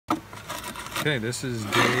Okay, this is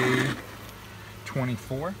day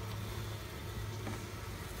 24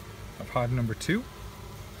 of hive number 2,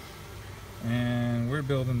 and we're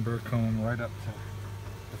building burr comb right up to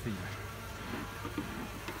the feeder.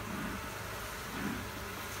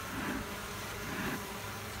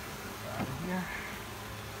 Out of here.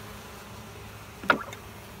 Get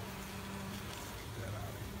that out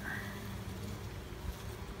of here.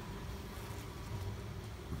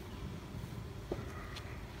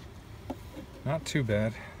 Not too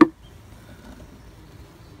bad.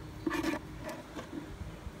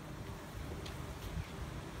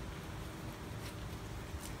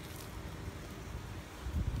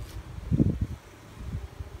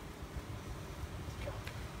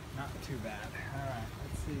 Not too bad. Alright,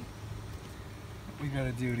 let's see what we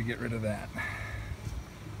gotta do to get rid of that.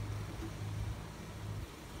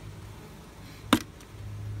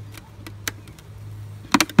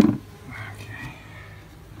 Okay.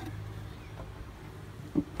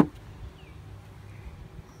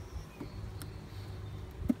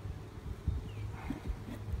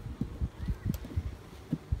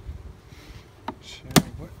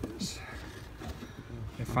 What is...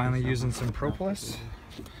 They're finally using some propolis.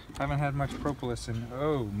 Haven't had much propolis in,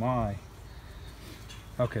 oh my.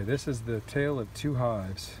 Okay, this is the tale of 2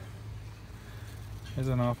 hives. There's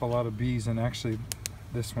an awful lot of bees, and actually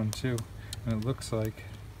this one too. And it looks like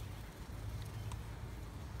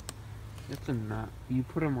it's a knot. You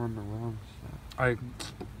put them on the wrong side. I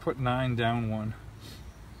put 9 down 1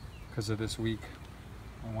 because of this week.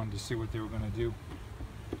 I wanted to see what they were going to do.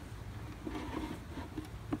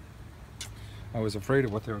 I was afraid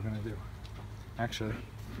of what they were going to do, actually.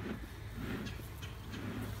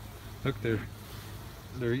 Look, they're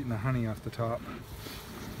eating the honey off the top.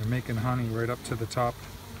 They're making honey right up to the top,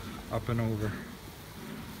 up and over.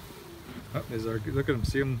 Oh, there's our, look at them,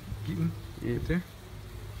 see them eating right there?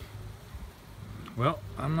 Well,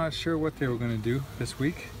 I'm not sure what they were going to do this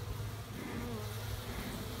week.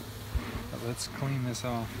 But let's clean this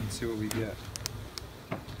off and see what we get.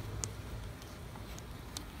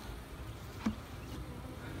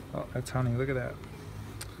 Oh, that's honey, look at that.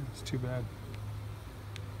 It's too bad.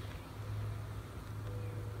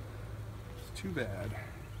 It's too bad.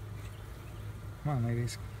 Come on,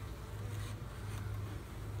 ladies.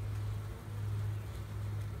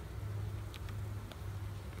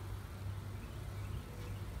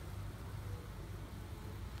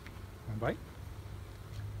 One bite?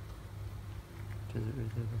 Does it really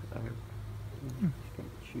look like it's gonna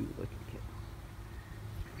chew like a kid?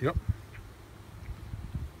 Yep.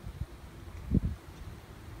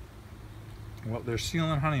 Well, they're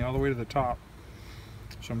sealing honey all the way to the top,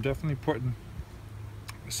 so I'm definitely putting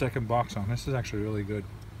a second box on. This is actually really good.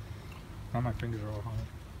 Now my fingers are all honey.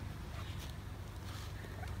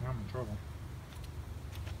 Now I'm in trouble.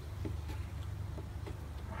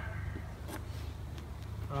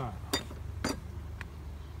 Ah.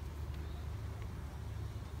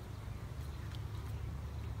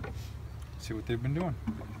 See what they've been doing.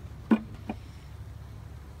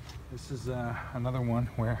 This is another one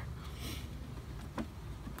where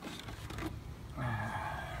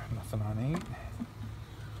nothing on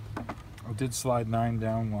 8. I did slide 9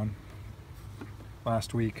 down 1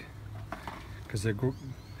 last week because they're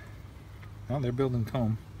they're building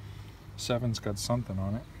comb. 7's got something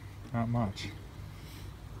on it, not much.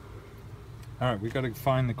 All right, we got to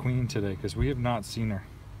find the queen today because we have not seen her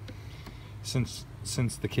since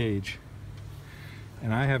the cage.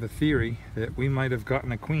 And I have a theory that we might have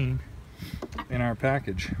gotten a queen in our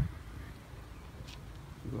package.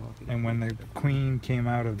 And when the queen came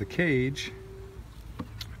out of the cage,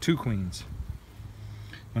 2 queens.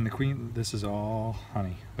 When the queen, this is all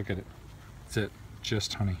honey. Look at it. That's it.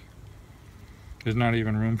 Just honey. There's not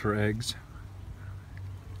even room for eggs.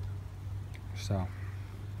 So.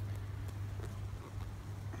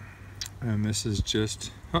 And this is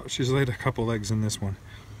just, oh, she's laid a couple eggs in this one.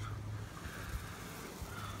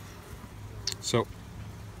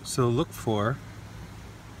 So look for,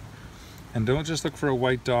 and don't just look for a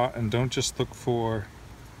white dot, and don't just look for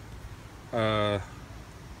a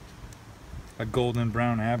golden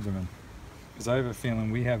brown abdomen, because I have a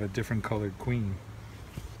feeling we have a different colored queen,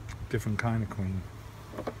 different kind of queen.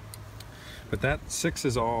 But that 6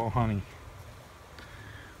 is all honey.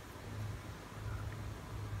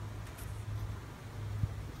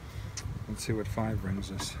 Let's see what 5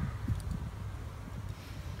 brings us.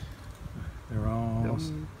 They're all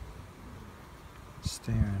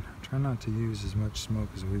staring. Try not to use as much smoke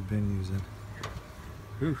as we've been using.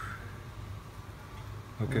 Oof.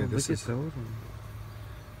 Okay, this is,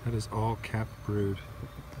 that is all cap brood.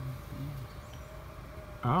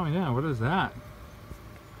 Oh yeah, what is that?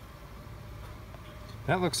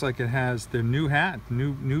 That looks like it has their new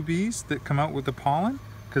new bees that come out with the pollen.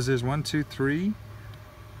 Because there's 1, 2, 3.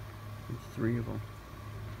 There's 3 of them.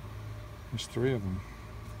 There's 3 of them.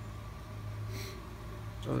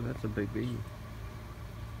 Oh, that's a big bee.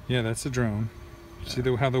 Yeah, that's a drone. See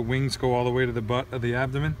how the wings go all the way to the butt of the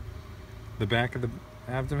abdomen? The back of the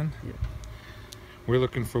abdomen? Yeah. We're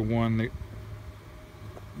looking for one that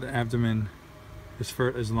the abdomen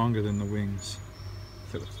is longer than the wings.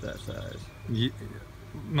 So it's that size.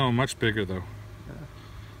 No, much bigger though. Yeah.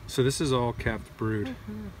 So this is all capped brood.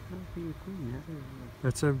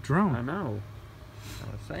 That's a drone. I know.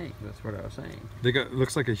 I was saying. That's what I was saying. They got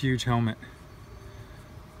looks like a huge helmet.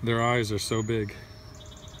 Their eyes are so big.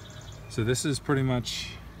 So this is pretty much.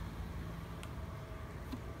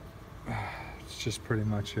 It's just pretty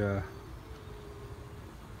much.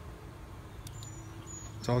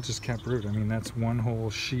 It's all just capped brood. I mean, that's one whole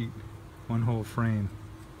sheet, one whole frame.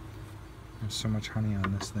 There's so much honey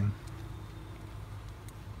on this thing.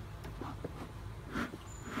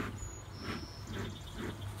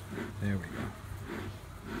 There we go.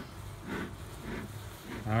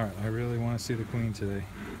 Alright, I really want to see the queen today.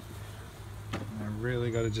 I really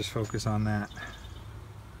got to just focus on that.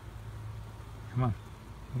 Come on,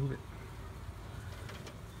 move it.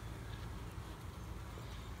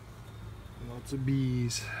 Lots of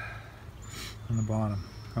bees on the bottom.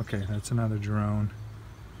 Okay, that's another drone.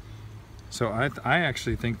 So I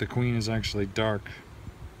actually think the queen is actually dark.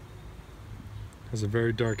 Has a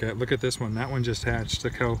very dark. Look at this one. That one just hatched.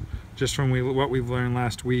 Look how, just from what we've learned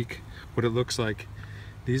last week, what it looks like.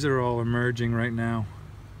 These are all emerging right now.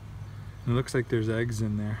 It looks like there's eggs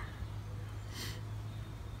in there.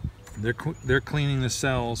 They're cleaning the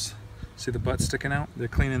cells. See the butt sticking out? They're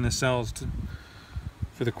cleaning the cells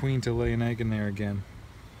for the queen to lay an egg in there again.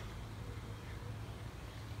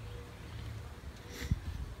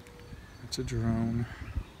 It's a drone.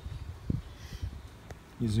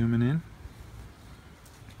 You zooming in?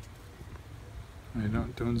 No,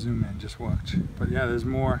 don't zoom in, just watch. But yeah, there's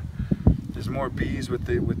more bees with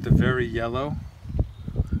the very yellow.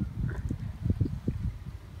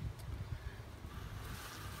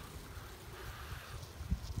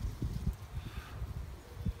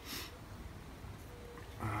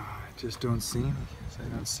 I just don't see any.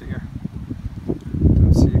 I don't see her.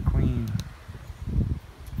 Don't see a queen.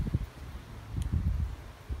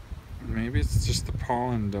 Maybe it's just the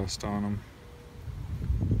pollen dust on them.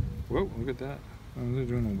 Whoa, look at that. Oh, they're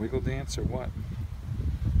doing a wiggle dance or what?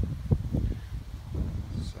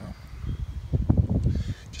 So,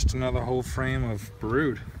 just another whole frame of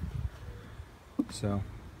brood. So,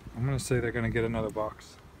 I'm going to say they're going to get another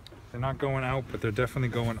box. They're not going out, but they're definitely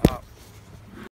going up.